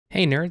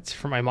Hey nerds,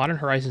 for my Modern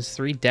Horizons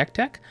 3 deck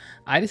tech,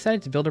 I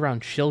decided to build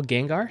around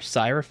Shilgengar,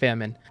 Sire of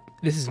Famine.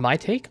 This is my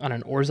take on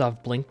an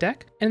Orzhov Blink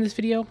Deck, and in this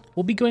video,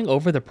 we'll be going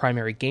over the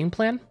primary game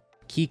plan,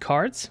 key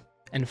cards,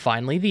 and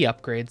finally the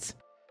upgrades.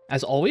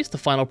 As always, the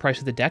final price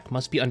of the deck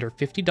must be under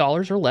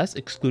 $50 or less,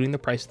 excluding the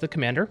price of the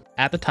commander,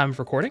 at the time of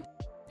recording,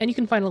 and you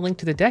can find a link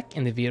to the deck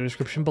in the video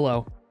description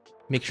below.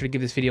 Make sure to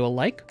give this video a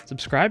like,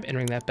 subscribe, and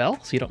ring that bell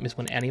so you don't miss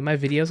when any of my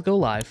videos go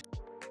live.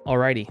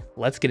 Alrighty,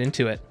 let's get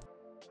into it.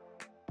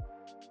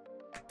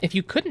 If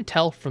you couldn't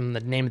tell from the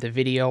name of the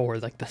video or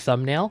the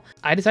thumbnail,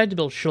 I decided to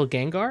build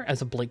Shilgengar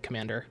as a Blink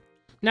commander.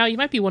 Now you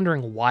might be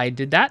wondering why I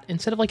did that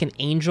instead of an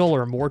Angel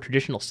or a more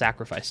traditional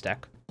sacrifice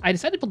deck. I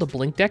decided to build a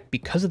Blink deck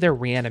because of their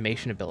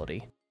reanimation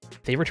ability.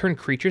 They return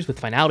creatures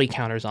with finality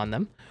counters on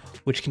them,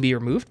 which can be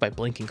removed by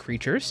blinking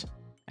creatures.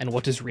 And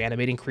what does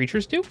reanimating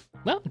creatures do?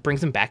 Well, it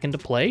brings them back into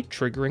play,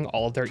 triggering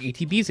all of their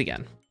ETBs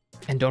again.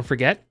 And don't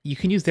forget, you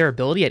can use their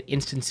ability at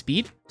instant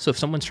speed, so if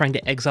someone's trying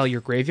to exile your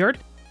graveyard,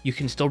 you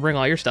can still bring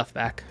all your stuff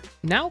back.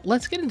 Now,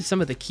 let's get into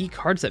some of the key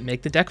cards that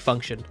make the deck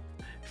function.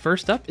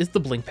 First up is the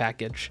Blink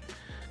package.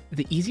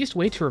 The easiest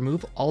way to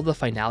remove all the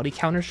finality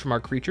counters from our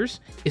creatures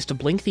is to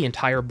blink the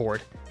entire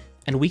board,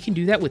 and we can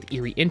do that with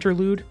Eerie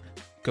Interlude,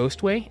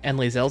 Ghostway, and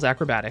Lae'zel's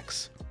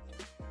Acrobatics.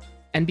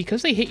 And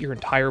because they hit your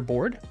entire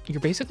board,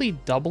 you're basically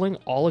doubling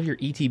all of your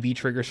ETB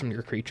triggers from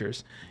your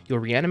creatures. You'll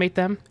reanimate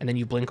them, and then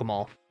you blink them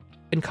all.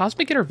 And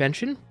Cosmic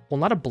Intervention, while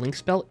not a blink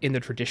spell in the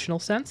traditional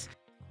sense,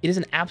 it is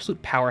an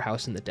absolute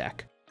powerhouse in the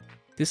deck.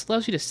 This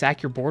allows you to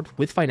sack your board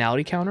with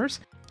finality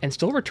counters and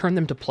still return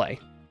them to play.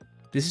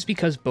 This is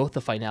because both the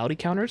finality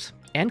counters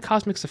and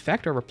Cosmic's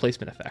effect are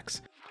replacement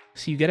effects,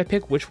 so you get to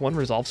pick which one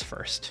resolves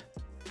first.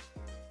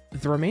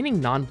 The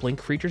remaining non-blink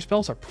creature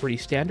spells are pretty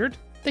standard.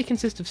 They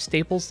consist of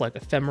staples like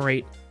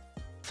Ephemerate,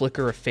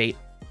 Flicker of Fate,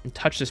 and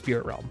Touch the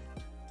Spirit Realm.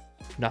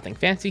 Nothing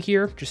fancy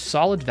here, just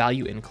solid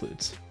value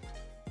includes.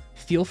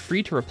 Feel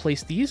free to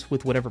replace these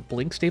with whatever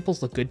blink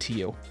staples look good to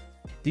you.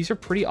 These are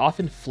pretty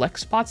often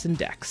flex spots in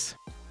decks.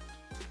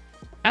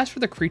 As for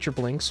the creature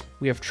blinks,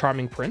 we have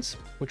Charming Prince,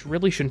 which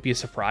really shouldn't be a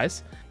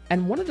surprise,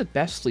 and one of the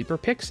best sleeper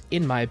picks,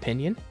 in my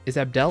opinion, is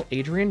Abdel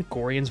Adrian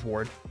Gorian's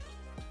Ward.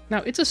 Now,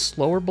 it's a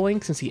slower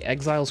blink since he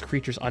exiles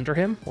creatures under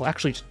him, well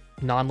actually just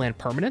non-land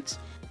permanents,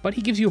 but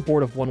he gives you a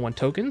board of 1/1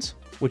 tokens,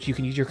 which you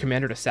can use your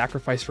commander to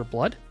sacrifice for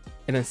blood,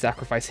 and then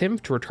sacrifice him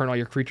to return all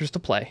your creatures to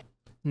play.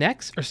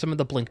 Next are some of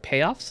the blink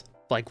payoffs,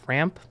 like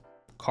ramp,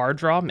 card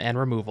draw, and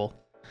removal.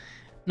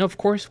 Now, of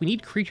course, we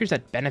need creatures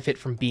that benefit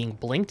from being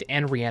blinked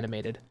and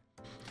reanimated.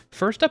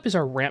 First up is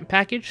our ramp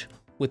package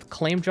with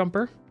Claim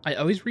Jumper. I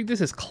always read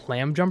this as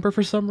Clam Jumper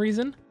for some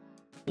reason.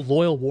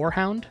 Loyal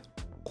Warhound,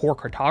 Core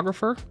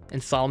Cartographer,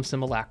 and Solemn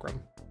Simulacrum.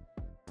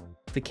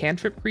 The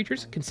cantrip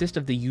creatures consist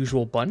of the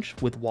usual bunch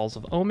with Walls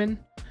of Omen,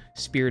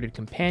 Spirited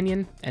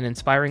Companion, and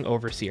Inspiring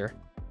Overseer.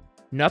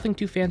 Nothing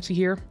too fancy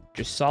here,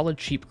 just solid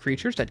cheap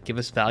creatures that give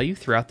us value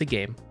throughout the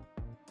game.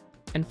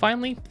 And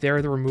finally, there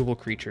are the removal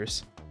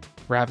creatures.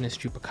 Ravenous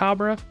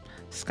Chupacabra,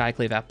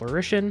 Skyclave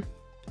Apparition,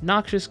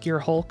 Noxious Gear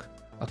Hulk,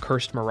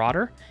 Accursed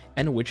Marauder,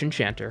 and Witch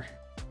Enchanter.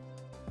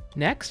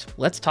 Next,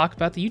 let's talk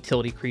about the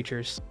utility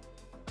creatures.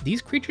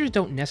 These creatures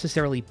don't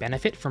necessarily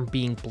benefit from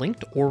being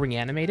blinked or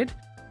reanimated,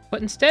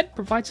 but instead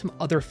provide some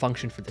other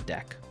function for the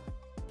deck.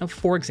 Now,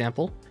 for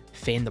example,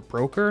 Feign the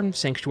Broker and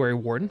Sanctuary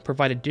Warden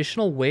provide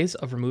additional ways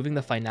of removing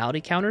the finality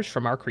counters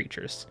from our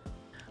creatures.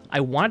 I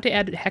wanted to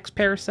add Hex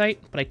Parasite,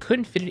 but I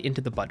couldn't fit it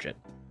into the budget.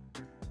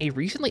 A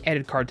recently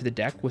added card to the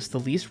deck was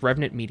Thalise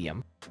Revenant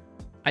Medium.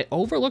 I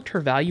overlooked her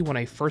value when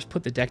I first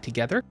put the deck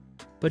together,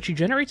 but she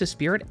generates a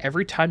spirit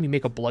every time you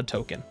make a blood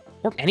token,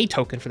 or any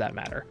token for that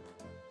matter.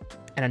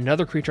 And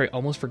another creature I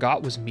almost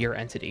forgot was Mirror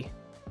Entity.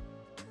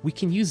 We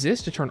can use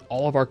this to turn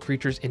all of our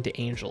creatures into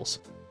angels.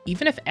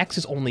 Even if X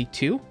is only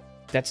 2,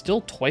 that's still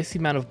twice the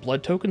amount of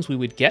blood tokens we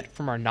would get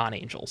from our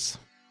non-angels.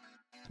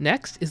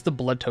 Next is the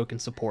blood token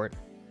support.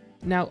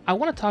 Now, I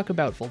want to talk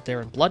about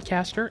Voldaren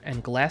Bloodcaster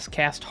and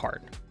Glasscast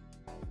Heart.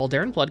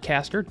 Voldaren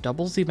Bloodcaster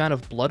doubles the amount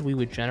of blood we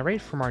would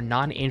generate from our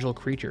non-angel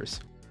creatures,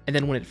 and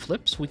then when it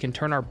flips, we can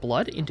turn our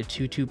blood into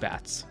 2/2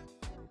 bats.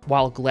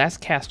 While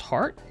Glasscast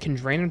Heart can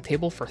drain our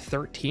table for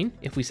 13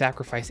 if we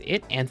sacrifice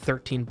it and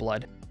 13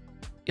 blood.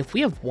 If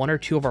we have one or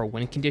two of our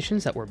win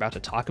conditions that we're about to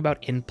talk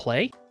about in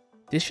play,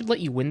 this should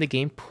let you win the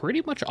game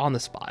pretty much on the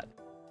spot.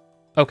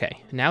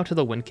 Okay, now to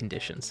the win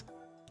conditions.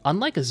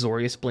 Unlike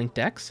Azorius Blink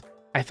decks,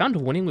 I found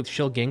winning with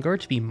Shilgengar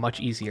to be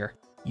much easier.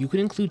 You can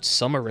include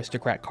some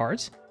aristocrat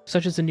cards,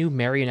 such as the new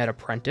Marionette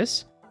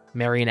Apprentice,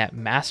 Marionette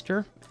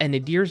Master, and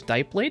Nadir's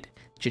Diteblade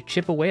to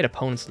chip away at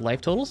opponents'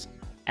 life totals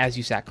as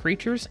you sack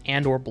creatures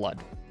and or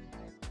blood.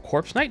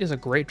 Corpse Knight does a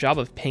great job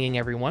of pinging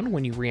everyone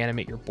when you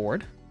reanimate your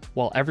board,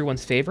 while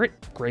everyone's favorite,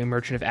 Grey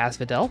Merchant of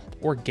Asphodel,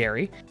 or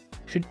Gary,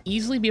 should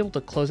easily be able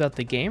to close out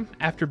the game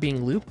after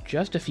being looped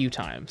just a few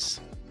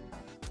times.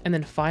 And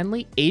then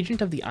finally,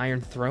 Agent of the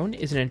Iron Throne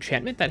is an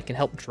enchantment that can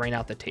help drain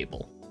out the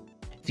table.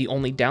 The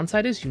only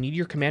downside is you need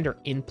your commander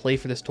in play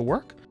for this to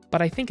work,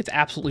 but I think it's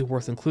absolutely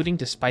worth including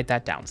despite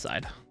that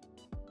downside.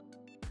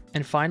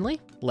 And finally,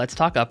 let's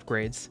talk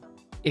upgrades.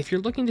 If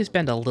you're looking to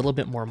spend a little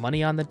bit more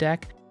money on the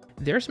deck,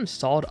 there are some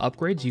solid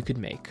upgrades you could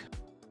make.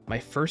 My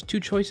first two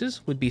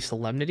choices would be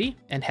Solemnity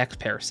and Hex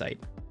Parasite.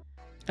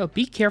 Now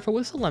be careful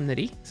with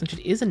Solemnity, since it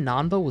is a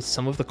non-bo with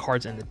some of the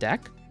cards in the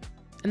deck,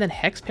 and then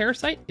Hex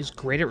Parasite is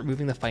great at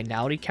removing the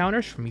finality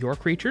counters from your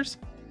creatures,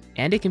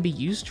 and it can be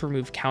used to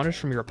remove counters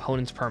from your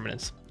opponent's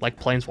permanents, like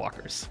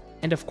Planeswalkers.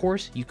 And of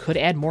course, you could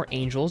add more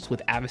angels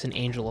with Avacyn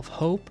Angel of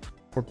Hope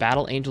or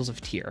Battle Angels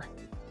of Tyr,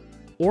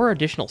 or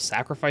additional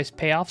sacrifice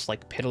payoffs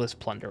like Pitiless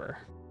Plunderer.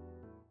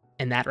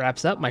 And that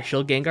wraps up my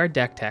Shilgengar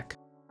deck tech.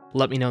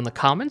 Let me know in the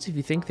comments if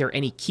you think there are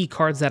any key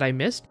cards that I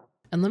missed,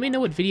 and let me know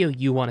what video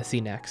you want to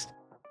see next.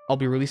 I'll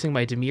be releasing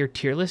my Dimir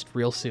tier list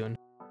real soon.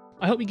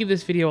 I hope you give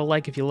this video a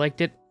like if you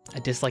liked it, a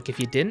dislike if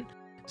you didn't,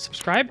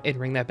 subscribe and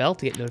ring that bell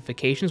to get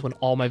notifications when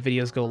all my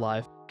videos go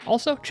live.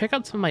 Also, check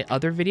out some of my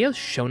other videos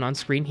shown on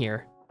screen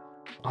here.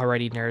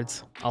 Alrighty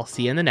nerds, I'll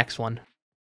see you in the next one.